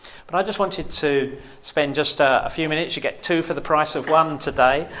But I just wanted to spend just a few minutes. You get 2 for the price of 1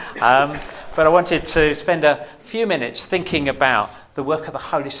 today. But I wanted to spend a few minutes thinking about the work of the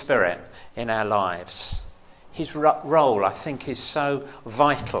Holy Spirit in our lives. His role, I think, is so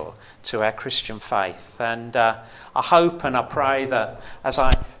vital to our Christian faith. And I hope and I pray that as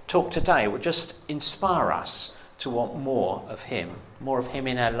I talk today, it will just inspire us to want more of him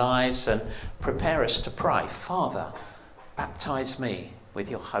in our lives, and prepare us to pray, Father, baptize me with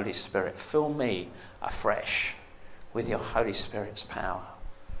your Holy Spirit. Fill me afresh with your Holy Spirit's power.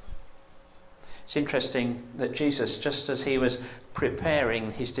 It's interesting that Jesus, just as he was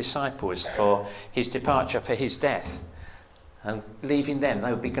preparing his disciples for his departure, for his death, and leaving them,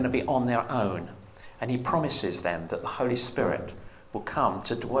 they were going to be on their own. And he promises them that the Holy Spirit will come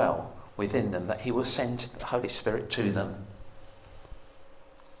to dwell within them, that he will send the Holy Spirit to them.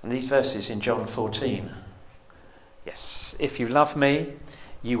 And these verses in John 14. Yes, if you love me,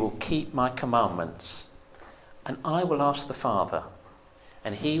 you will keep my commandments. And I will ask the Father,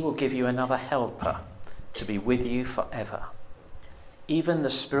 and he will give you another helper to be with you forever. Even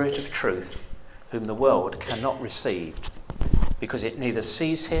the Spirit of truth, whom the world cannot receive, because it neither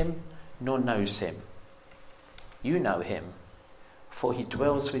sees him nor knows him. You know him, for he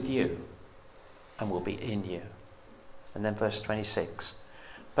dwells with you and will be in you. And then verse 26.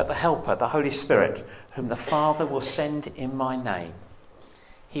 But the Helper, the Holy Spirit, whom the Father will send in my name,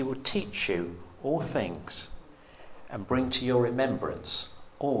 he will teach you all things and bring to your remembrance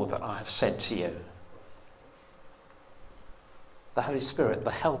all that I have said to you. The Holy Spirit,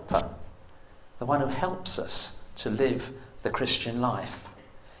 the Helper, the one who helps us to live the Christian life.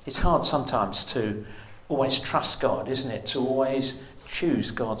 It's hard sometimes to always trust God, isn't it? To always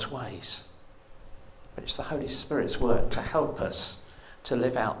choose God's ways. But it's the Holy Spirit's work to help us to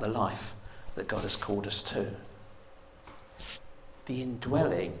live out the life that God has called us to. The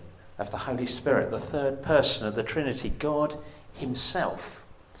indwelling of the Holy Spirit, the third person of the Trinity, God himself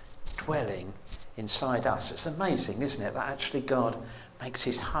dwelling inside us. It's amazing, isn't it, that actually God makes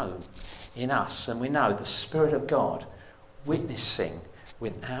his home in us. And we know the Spirit of God witnessing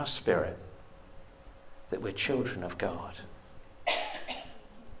with our spirit that we're children of God.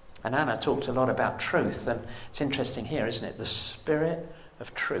 And Anna talked a lot about truth, and it's interesting here, isn't it? The Spirit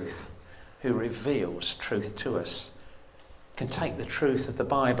of truth who reveals truth to us can take the truth of the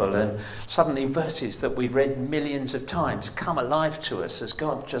Bible, and suddenly verses that we've read millions of times come alive to us as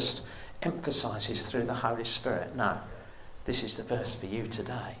God just emphasises through the Holy Spirit. No, this is the verse for you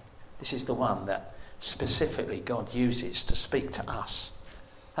today. This is the one that specifically God uses to speak to us.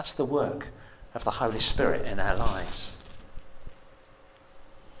 That's the work of the Holy Spirit in our lives.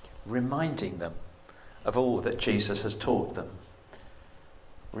 Reminding them of all that Jesus has taught them.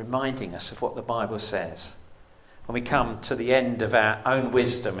 Reminding us of what the Bible says. When we come to the end of our own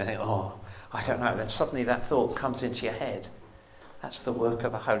wisdom and think, I don't know, then suddenly that thought comes into your head. That's the work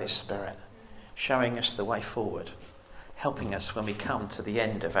of the Holy Spirit, showing us the way forward, helping us when we come to the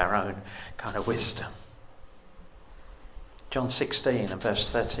end of our own kind of wisdom. John 16 and verse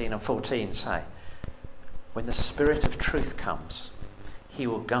 13 and 14 say, when the Spirit of truth comes, he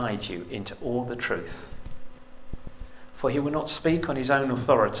will guide you into all the truth. For he will not speak on his own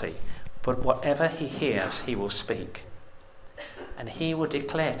authority, but whatever he hears, he will speak. And he will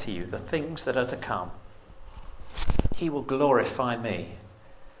declare to you the things that are to come. He will glorify me,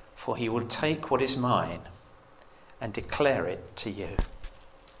 for he will take what is mine and declare it to you.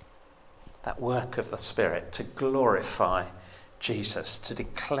 That work of the Spirit to glorify Jesus, to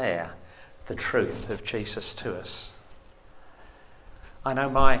declare the truth of Jesus to us. I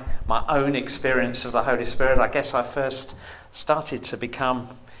know my own experience of the Holy Spirit. I guess I first started to become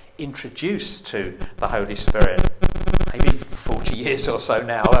introduced to the Holy Spirit maybe 40 years or so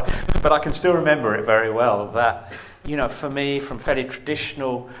now, but I can still remember it very well. That, for me, from fairly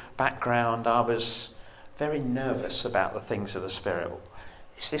traditional background, I was very nervous about the things of the Spirit.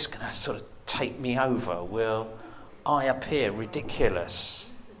 Is this going to sort of take me over? Will I appear ridiculous?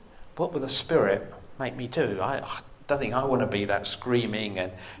 What will the Spirit make me do? I don't think I want to be that screaming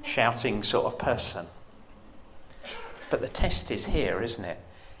and shouting sort of person. But the test is here, isn't it?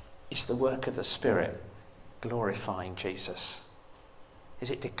 It's the work of the Spirit glorifying Jesus.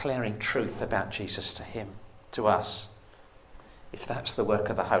 Is it declaring truth about Jesus to him, to us? If that's the work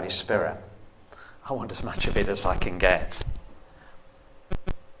of the Holy Spirit, I want as much of it as I can get.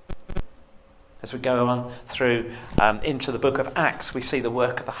 As we go on through into the book of Acts, we see the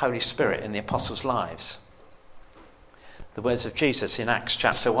work of the Holy Spirit in the apostles' lives. The words of Jesus in Acts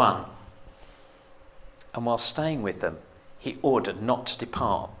chapter 1. And while staying with them, he ordered not to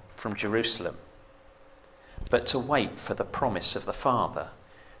depart from Jerusalem, but to wait for the promise of the Father,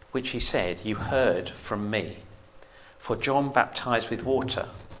 which he said, 'You heard from me. For John baptized with water,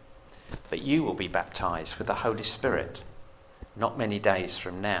 but you will be baptized with the Holy Spirit not many days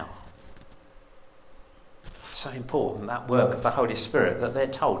from now.'" So important, that work of the Holy Spirit, that they're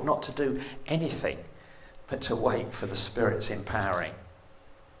told not to do anything but to wait for the Spirit's empowering.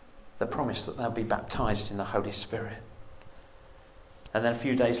 The promise that they'll be baptized in the Holy Spirit. And then a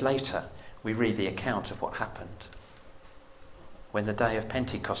few days later, we read the account of what happened when the day of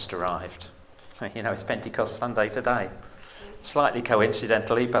Pentecost arrived. You know, it's Pentecost Sunday today. Slightly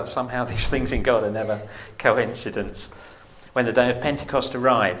coincidentally, but somehow these things in God are never coincidence. When the day of Pentecost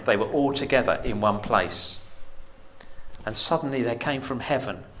arrived, they were all together in one place. And suddenly there came from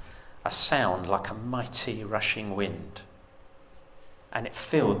heaven a sound like a mighty rushing wind. And it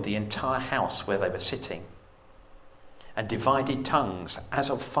filled the entire house where they were sitting. And divided tongues, as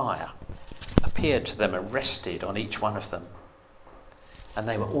of fire, appeared to them and rested on each one of them. And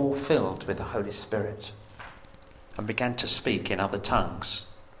they were all filled with the Holy Spirit and began to speak in other tongues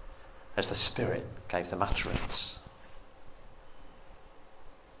as the Spirit gave them utterance.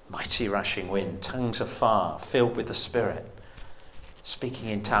 Mighty rushing wind, tongues of fire, filled with the Spirit, speaking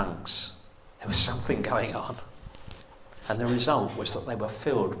in tongues. There was something going on. And the result was that they were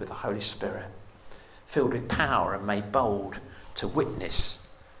filled with the Holy Spirit, filled with power and made bold to witness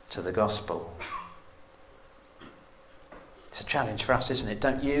to the gospel. It's a challenge for us, isn't it?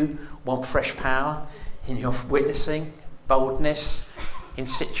 Don't you want fresh power in your witnessing, boldness in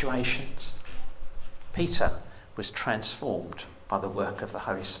situations? Peter was transformed by the work of the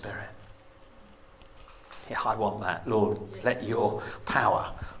Holy Spirit. Yeah, I want that. Lord, let your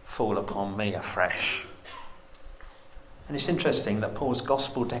power fall upon me afresh. And it's interesting that Paul's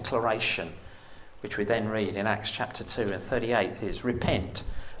gospel declaration, which we then read in Acts chapter 2 and 38, is, "Repent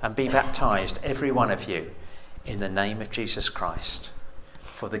and be baptized, every one of you, in the name of Jesus Christ,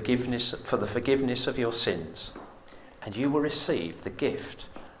 for the forgiveness of your sins, and you will receive the gift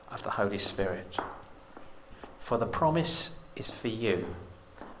of the Holy Spirit. For the promise is for you,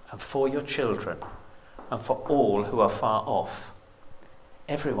 and for your children, and for all who are far off,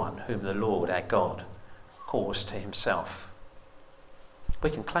 everyone whom the Lord our God calls to himself."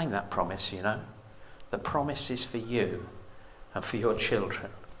 We can claim that promise, you know. The promise is for you, and for your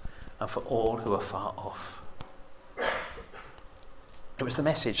children, and for all who are far off. It was the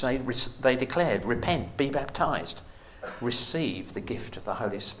message they declared: repent, be baptized, receive the gift of the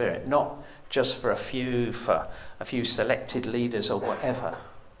Holy Spirit. Not just for a few selected leaders or whatever.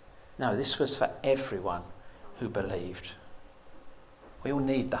 No, this was for everyone who believed. We all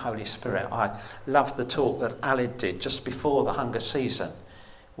need the Holy Spirit. I love the talk that Alid did just before the hunger season.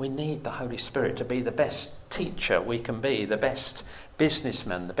 We need the Holy Spirit to be the best teacher we can be, the best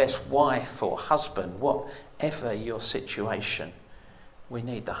businessman, the best wife or husband, whatever your situation. We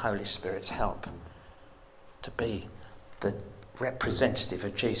need the Holy Spirit's help to be the representative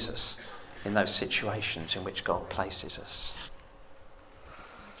of Jesus in those situations in which God places us.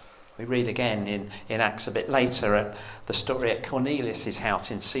 We read again in Acts a bit later at the story at Cornelius'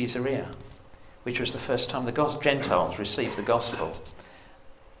 house in Caesarea, which was the first time the Gentiles received the gospel.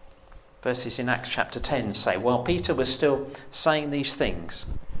 Verses in Acts chapter 10 say, "While Peter was still saying these things,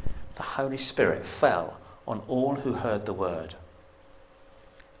 the Holy Spirit fell on all who heard the word.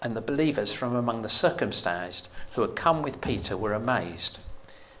 And the believers from among the circumcised who had come with Peter were amazed,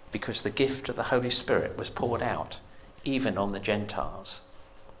 because the gift of the Holy Spirit was poured out even on the Gentiles.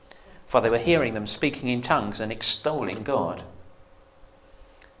 For they were hearing them speaking in tongues and extolling God.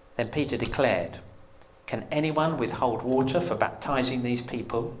 Then Peter declared, 'Can anyone withhold water for baptizing these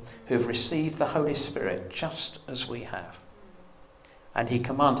people who have received the Holy Spirit just as we have?' And he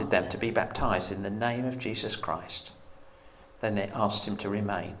commanded them to be baptized in the name of Jesus Christ. Then they asked him to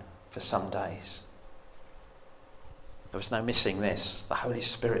remain for some days." There was no missing this. The Holy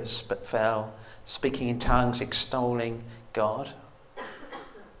Spirit fell, speaking in tongues, extolling God.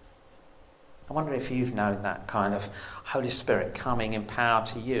 I wonder if you've known that kind of Holy Spirit coming in power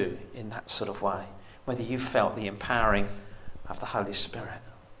to you in that sort of way. Whether you've felt the empowering of the Holy Spirit.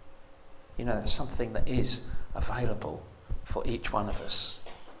 You know, that's something that is available for each one of us.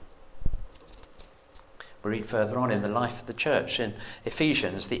 We read further on in the life of the church in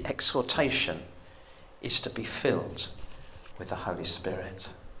Ephesians, the exhortation is to be filled with the Holy Spirit.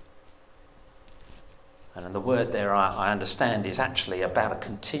 And the word there, I understand, is actually about a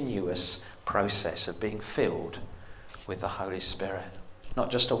continuous process of being filled with the Holy Spirit. Not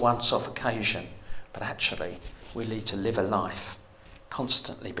just a once-off occasion, but actually we need to live a life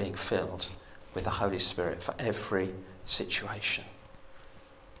constantly being filled with the Holy Spirit for every situation.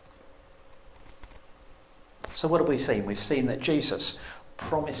 So what have we seen? We've seen that Jesus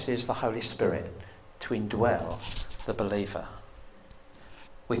promises the Holy Spirit to indwell the believer.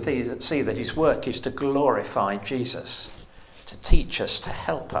 We see that his work is to glorify Jesus, to teach us, to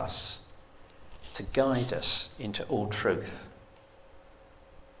help us, to guide us into all truth.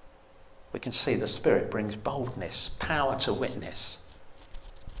 We can see the Spirit brings boldness, power to witness.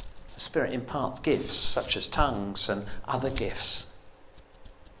 The Spirit imparts gifts such as tongues and other gifts.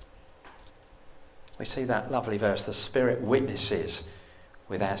 We see that lovely verse, the Spirit witnesses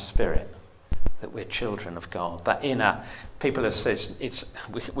with our spirit that we're children of God. That inner, people have said,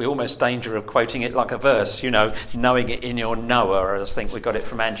 we're almost danger of quoting it like a verse, knowing it in your knower. I think we got it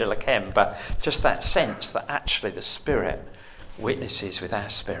from Angela Kem, but just that sense that actually the Spirit witnesses with our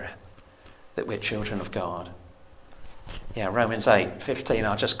spirit that we're children of God. Yeah, Romans 8:15,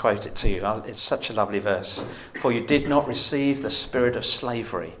 I'll just quote it to you. It's such a lovely verse. For you did not receive the spirit of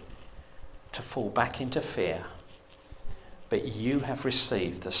slavery to fall back into fear, but you have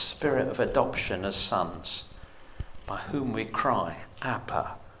received the spirit of adoption as sons, by whom we cry,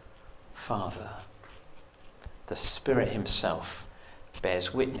 Abba, Father. The Spirit himself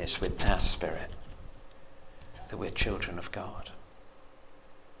bears witness with our spirit that we're children of God.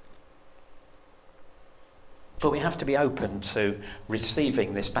 But we have to be open to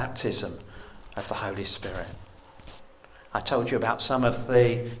receiving this baptism of the Holy Spirit. I told you about some of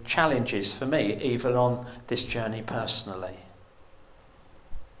the challenges for me, even on this journey personally.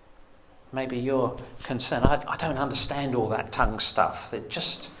 Maybe you're concerned, I don't understand all that tongue stuff. They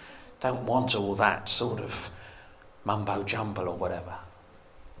just don't want all that sort of mumbo jumbo or whatever.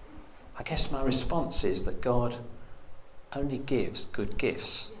 I guess my response is that God only gives good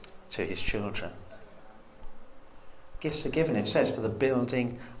gifts to his children. Gifts are given, it says, for the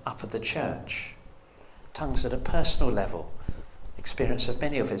building up of the church. Tongues at a personal level, experience of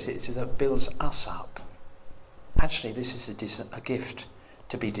many of us, it that builds us up. Actually, this is a gift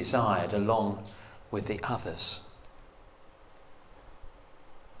to be desired along with the others.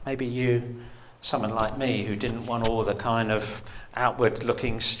 Maybe you, someone like me, who didn't want all the kind of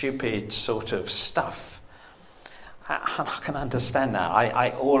outward-looking, stupid sort of stuff. I can understand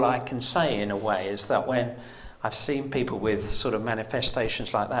that. All I can say, in a way, is that when I've seen people with sort of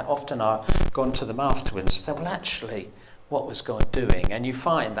manifestations like that, often I've gone to them afterwards and said, well, actually, what was God doing? And you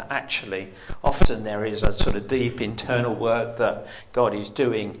find that actually, often there is a sort of deep internal work that God is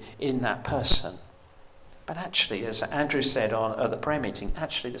doing in that person. But actually, as Andrew said at the prayer meeting,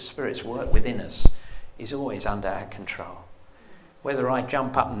 actually the Spirit's work within us is always under our control. Whether I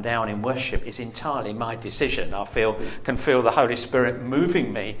jump up and down in worship is entirely my decision. I can feel the Holy Spirit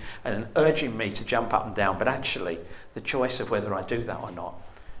moving me and urging me to jump up and down. But actually, the choice of whether I do that or not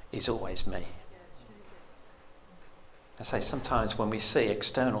is always me. I say sometimes when we see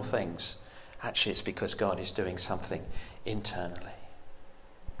external things, actually it's because God is doing something internally.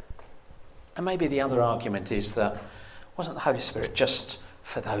 And maybe the other argument is that wasn't the Holy Spirit just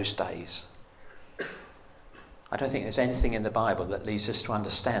for those days? I don't think there's anything in the Bible that leads us to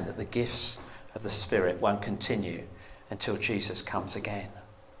understand that the gifts of the Spirit won't continue until Jesus comes again.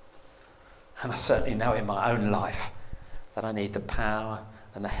 And I certainly know in my own life that I need the power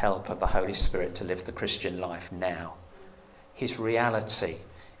and the help of the Holy Spirit to live the Christian life now. His reality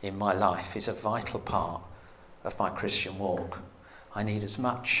in my life is a vital part of my Christian walk. I need as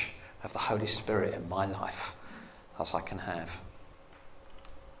much of the Holy Spirit in my life as I can have.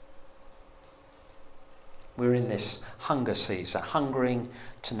 We're in this hunger season, hungering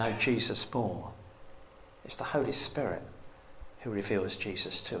to know Jesus more. It's the Holy Spirit who reveals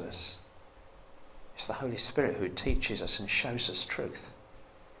Jesus to us. It's the Holy Spirit who teaches us and shows us truth.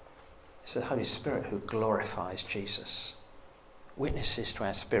 It's the Holy Spirit who glorifies Jesus, witnesses to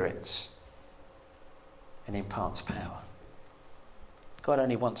our spirits, and imparts power. God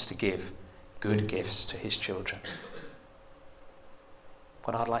only wants to give good gifts to his children.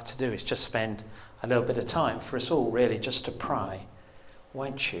 What I'd like to do is just spend a little bit of time for us all really just to pray.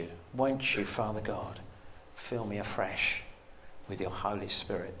 Won't you, Father God, fill me afresh with your Holy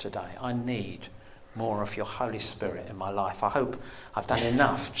Spirit today. I need more of your Holy Spirit in my life. I hope I've done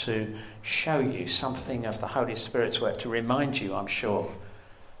enough to show you something of the Holy Spirit's work, to remind you, I'm sure,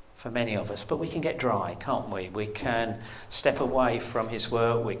 for many of us. But we can get dry, can't we? We can step away from his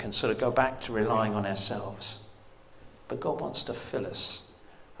work. We can sort of go back to relying on ourselves. But God wants to fill us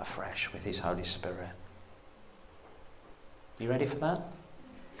afresh with his Holy Spirit. You ready for that?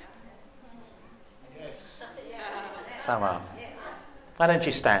 So, why don't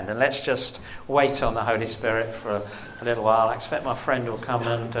you stand and let's just wait on the Holy Spirit for a little while. I expect my friend will come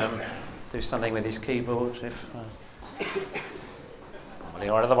and do something with his keyboard.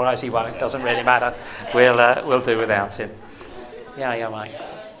 Or otherwise he won't. Doesn't really matter. We'll do without him. Yeah, mate.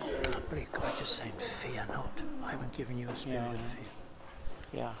 I believe God just saying, fear not. I haven't given you a spirit of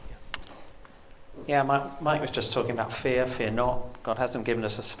fear. Yeah, Mike was just talking about fear not. God hasn't given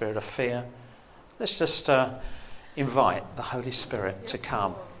us a spirit of fear. Let's just invite the Holy Spirit to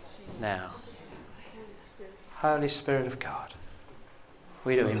come now. Holy Spirit of God,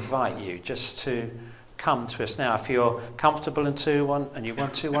 we do invite you just to come to us now. If you're comfortable and you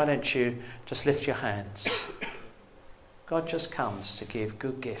want to, why don't you just lift your hands? God just comes to give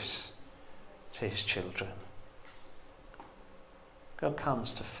good gifts to his children. God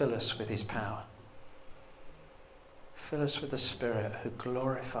comes to fill us with his power. Fill us with the Spirit who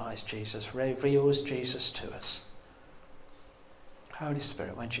glorifies Jesus, reveals Jesus to us. Holy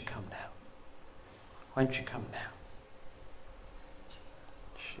Spirit, won't you come now? Won't you come now?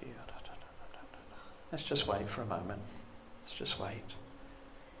 Let's just wait for a moment. Let's just wait.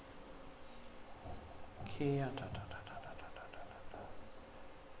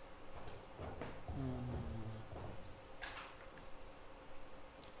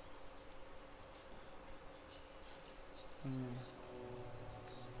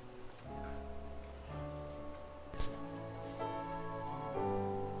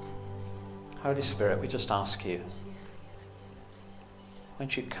 Holy Spirit, we just ask you,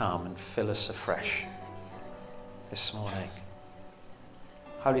 won't you come and fill us afresh this morning?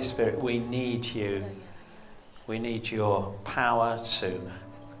 Holy Spirit, we need you. We need your power to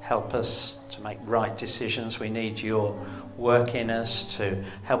help us to make right decisions. We need your work in us to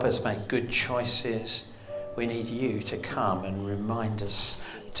help us make good choices. We need you to come and remind us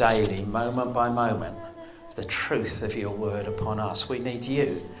daily, moment by moment, of the truth of your word upon us. We need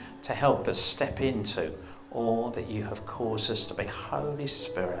you to help us step into all that you have caused us to be. Holy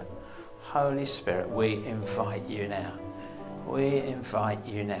Spirit, we invite you now. We invite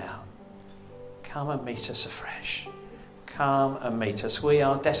you now. Come and meet us afresh. Come and meet us. We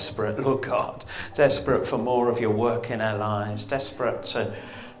are desperate, Lord God, desperate for more of your work in our lives, desperate to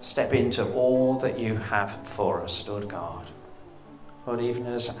step into all that you have for us, Lord God. Lord, even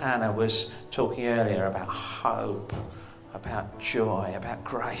as Anna was talking earlier about hope, about joy, about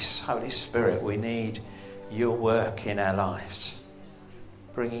grace, Holy Spirit, we need your work in our lives,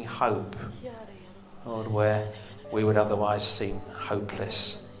 bringing hope, Lord, where we would otherwise seem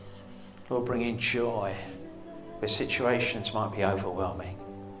hopeless. Lord, bringing joy where situations might be overwhelming,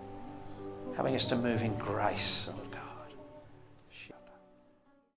 having us to move in grace,